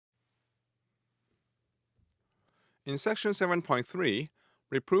In section 7.3,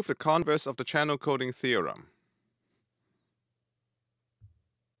 we prove the converse of the channel coding theorem.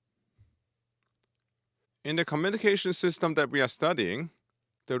 In the communication system that we are studying,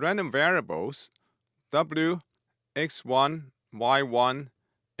 the random variables w, x1, y1,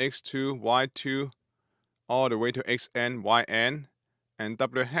 x2, y2, all the way to xn, yn, and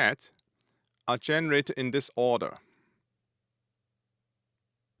w hat are generated in this order.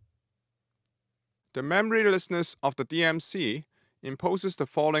 The memorylessness of the DMC imposes the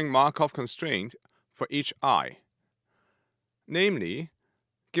following Markov constraint for each I. Namely,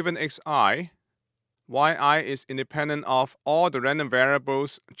 given xi, yi is independent of all the random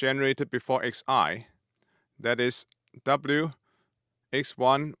variables generated before xi, that is w,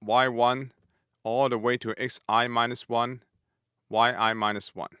 x1, y1, all the way to xi minus 1, yi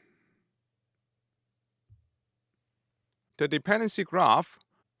minus 1. The dependency graph,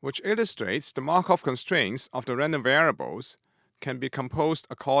 which illustrates the Markov constraints of the random variables, can be composed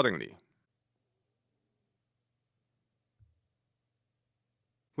accordingly.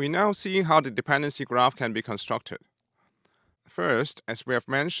 We now see how the dependency graph can be constructed. First, as we have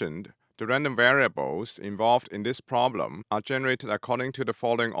mentioned, the random variables involved in this problem are generated according to the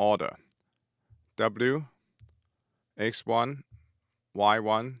following order: w, x1,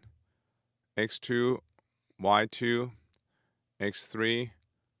 y1, x2, y2, x3,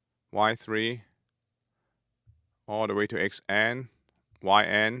 y3, all the way to xn,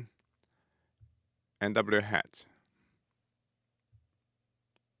 yn, and w hat.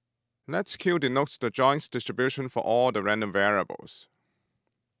 Let's Q denotes the joint distribution for all the random variables.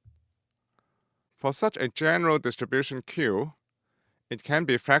 For such a general distribution Q, it can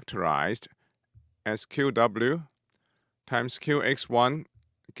be factorized as qw times qx1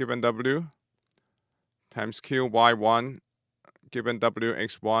 given w times qy1 given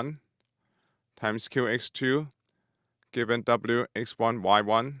wx1 times qx2 given wx1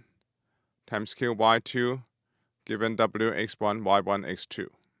 y1 times qy2 given wx1 y1 x2.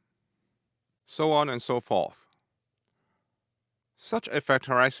 So on and so forth. Such a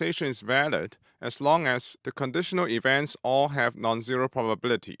factorization is valid as long as the conditional events all have non-zero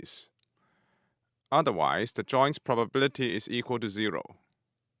probabilities. Otherwise, the joint's probability is equal to 0.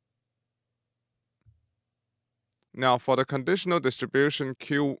 Now, for the conditional distribution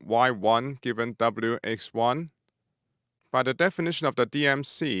qy1 given wx1, by the definition of the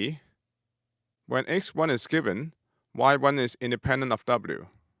DMC, when x1 is given, y1 is independent of w.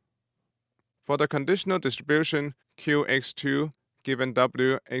 For the conditional distribution qx2 given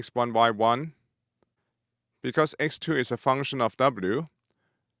wx1 y1, because x2 is a function of w,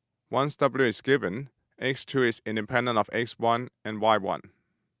 once w is given, x2 is independent of x1 and y1.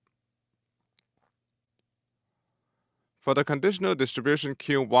 For the conditional distribution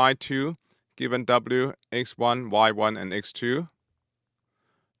qy2 given w, x1, y1, and x2,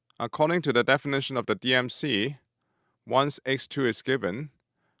 according to the definition of the DMC, once x2 is given,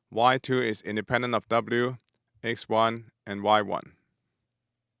 y2 is independent of w, x1, and y1.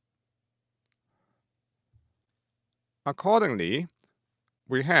 Accordingly,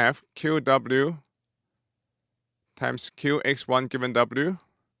 we have qw times qx1 given w,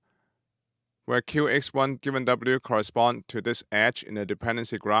 where qx1 given w correspond to this edge in the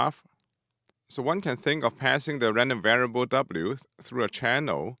dependency graph. So one can think of passing the random variable w through a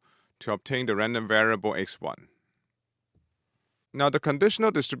channel to obtain the random variable x1. Now the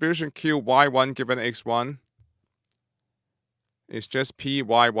conditional distribution qy1 given x1 is just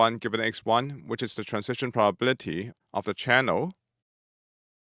py1 given x1, which is the transition probability of the channel.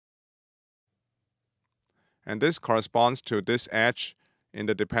 And this corresponds to this edge in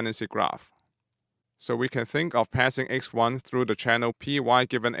the dependency graph. So we can think of passing x1 through the channel py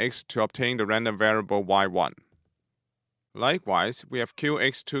given x to obtain the random variable y1. Likewise, we have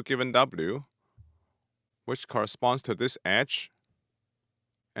qx2 given w, which corresponds to this edge,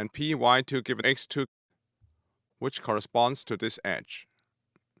 and py2 given x2, which corresponds to this edge.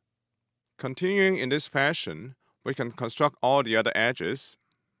 Continuing in this fashion, we can construct all the other edges.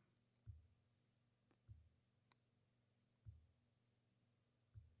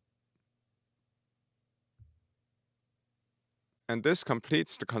 And this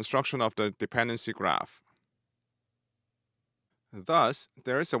completes the construction of the dependency graph. Thus,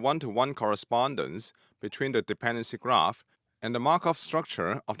 there is a one-to-one correspondence between the dependency graph and the Markov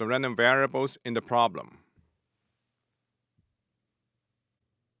structure of the random variables in the problem.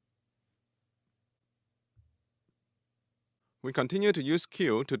 We continue to use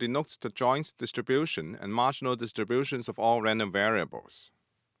Q to denote the joint distribution and marginal distributions of all random variables.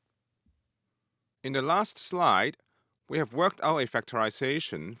 In the last slide, we have worked out a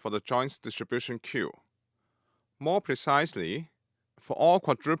factorization for the joint distribution Q. More precisely, for all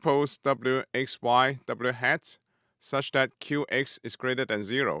quadruples w, x, y, w hat such that qx is greater than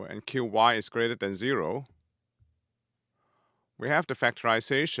 0 and qy is greater than 0, we have the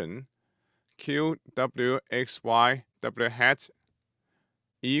factorization q w x y w hat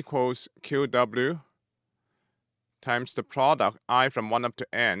equals qw times the product I from 1 up to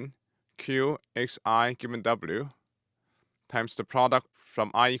n q xi given w times the product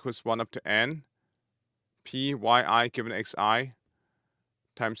from I equals 1 up to n p yi given xi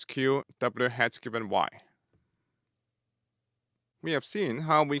times q w hat given y. We have seen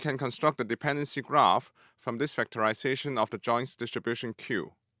how we can construct the dependency graph from this factorization of the joint distribution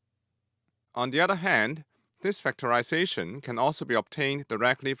Q. On the other hand, this factorization can also be obtained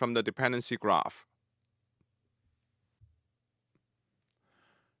directly from the dependency graph.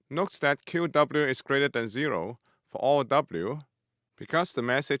 Note that QW is greater than 0 for all W because the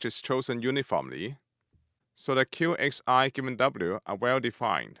message is chosen uniformly, so that QXI given W are well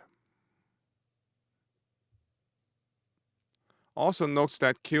defined. Also note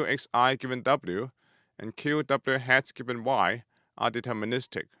that QXI given W and QW hat given Y are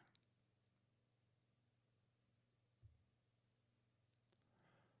deterministic.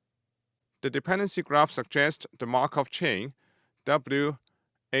 The dependency graph suggests the Markov chain W,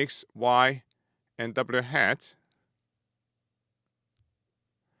 X, Y, and W hat,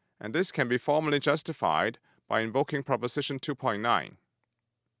 and this can be formally justified by invoking proposition 2.9.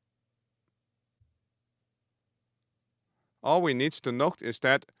 All we need to note is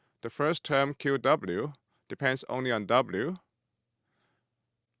that the first term QW depends only on W,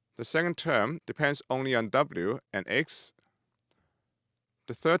 the second term depends only on W and X,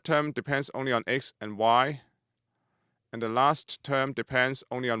 the third term depends only on X and Y, and the last term depends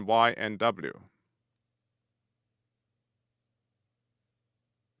only on Y and W.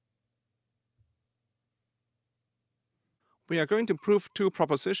 We are going to prove two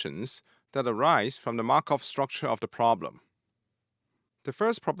propositions that arise from the Markov structure of the problem. The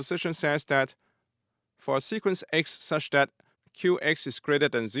first proposition says that for a sequence x such that qx is greater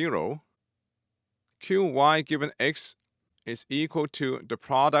than 0, qy given x is equal to the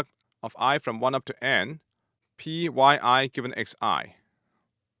product of I from 1 up to n, pyi given xi.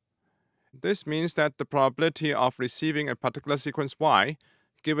 This means that the probability of receiving a particular sequence y,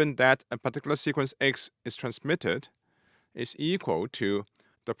 given that a particular sequence x is transmitted, is equal to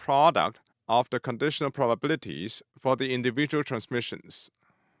the product of the conditional probabilities for the individual transmissions.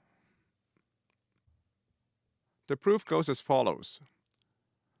 The proof goes as follows.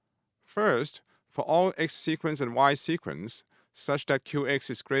 First, for all x sequence and y sequence such that qx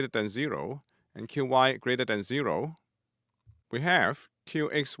is greater than 0 and qy greater than 0, we have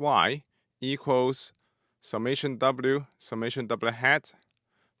qxy equals summation w hat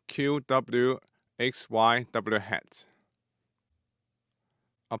qw xy w hat.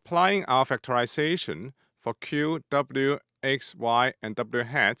 Applying our factorization for q, w, x, y, and w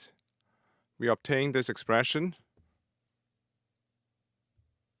hat, we obtain this expression.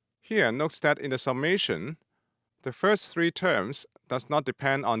 Here, note that in the summation, the first three terms does not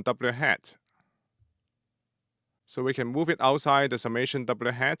depend on w hat. So we can move it outside the summation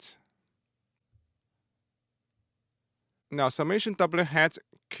w hat. Now, summation w hat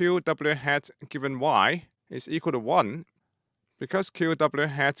q w hat given y is equal to 1 because qw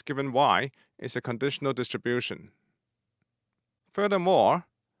hat given y is a conditional distribution. Furthermore,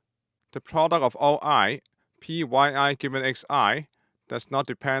 the product of all I, pyi given xi, does not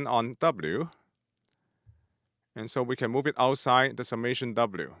depend on w, and so we can move it outside the summation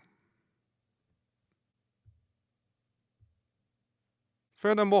w.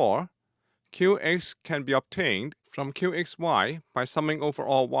 Furthermore, qx can be obtained from qxy by summing over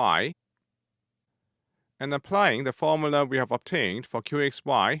all y, and applying the formula we have obtained for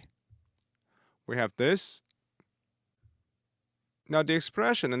qxy, we have this. Now the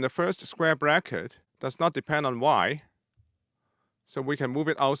expression in the first square bracket does not depend on y, so we can move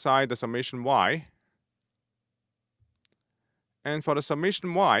it outside the summation y. And for the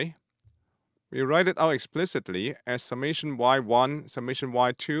summation y, we write it out explicitly as summation y1, summation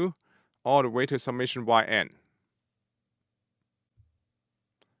y2, all the way to summation yn.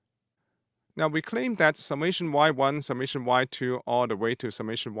 Now we claim that summation y1, summation y2, all the way to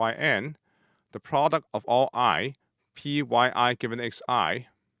summation yn, the product of all I, pyi given xi,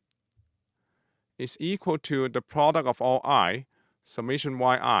 is equal to the product of all I, summation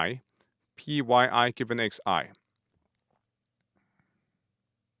yi, pyi given xi.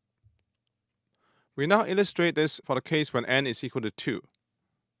 We now illustrate this for the case when n is equal to 2.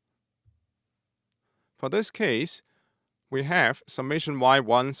 For this case, we have summation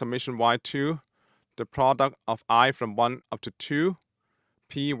y1, summation y2 the product of I from 1 up to 2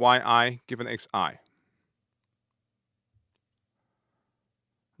 pyi given xi.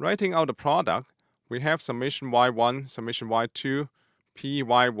 Writing out the product, we have summation y1, summation y2,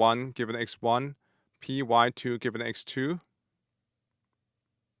 py1 given x1, py2 given x2.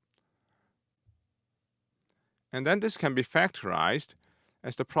 And then this can be factorized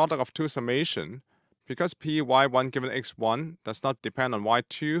as the product of two summation, because py1 given x1 does not depend on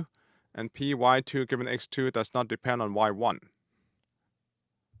y2, and py2 given x2 does not depend on y1.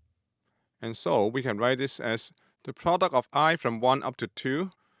 And so we can write this as the product of I from 1 up to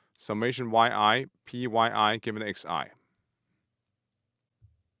 2, summation yi, pyi given xi.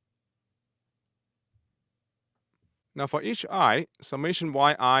 Now for each I, summation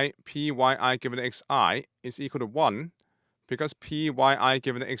yi, pyi given xi is equal to 1, because pyi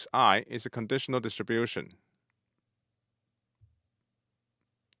given xi is a conditional distribution.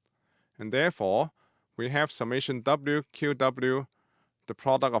 And therefore, we have summation w, qw, the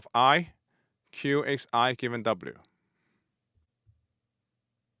product of I, qxi given w.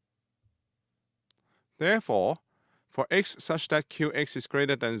 Therefore, for x such that qx is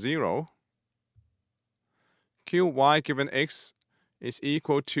greater than 0, qy given x is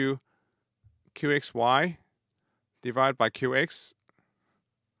equal to qxy divided by qx.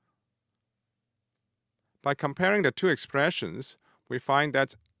 By comparing the two expressions, we find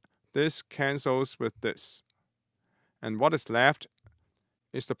that this cancels with this. And what is left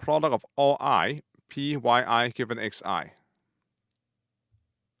is the product of all I, pyi given xi.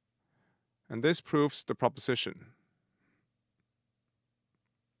 And this proves the proposition.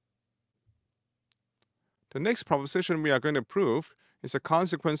 The next proposition we are going to prove is a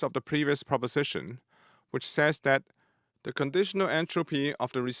consequence of the previous proposition, which says that the conditional entropy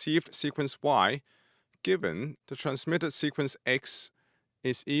of the received sequence y given the transmitted sequence x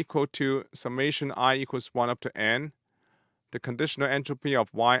is equal to summation I equals 1 up to n, the conditional entropy of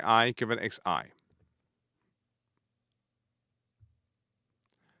yi given xi.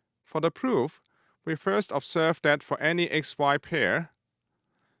 For the proof, we first observe that for any xy pair,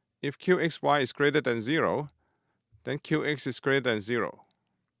 if qxy is greater than 0, then qx is greater than 0.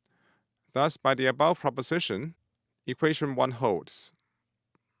 Thus, by the above proposition, equation 1 holds.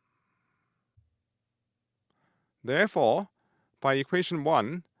 Therefore, by equation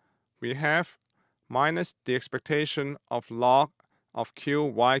 1, we have minus the expectation of log of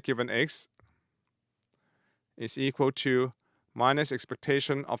qy given x is equal to minus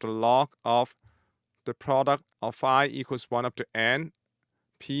expectation of the log of the product of phi equals 1 up to n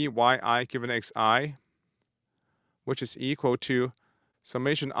pyi given xi, which is equal to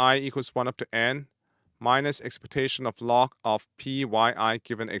summation I equals 1 up to n minus expectation of log of pyi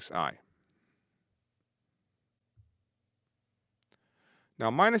given xi. Now,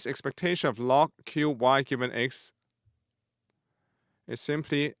 minus expectation of log qy given x is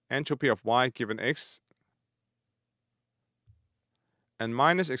simply entropy of y given x, and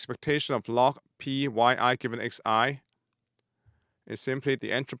minus expectation of log pyi given xi is simply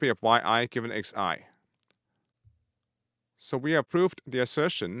the entropy of yi given xi. So we have proved the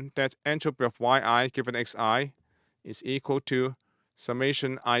assertion that entropy of yi given xi is equal to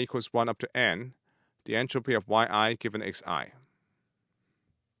summation I equals 1 up to n, the entropy of yi given xi.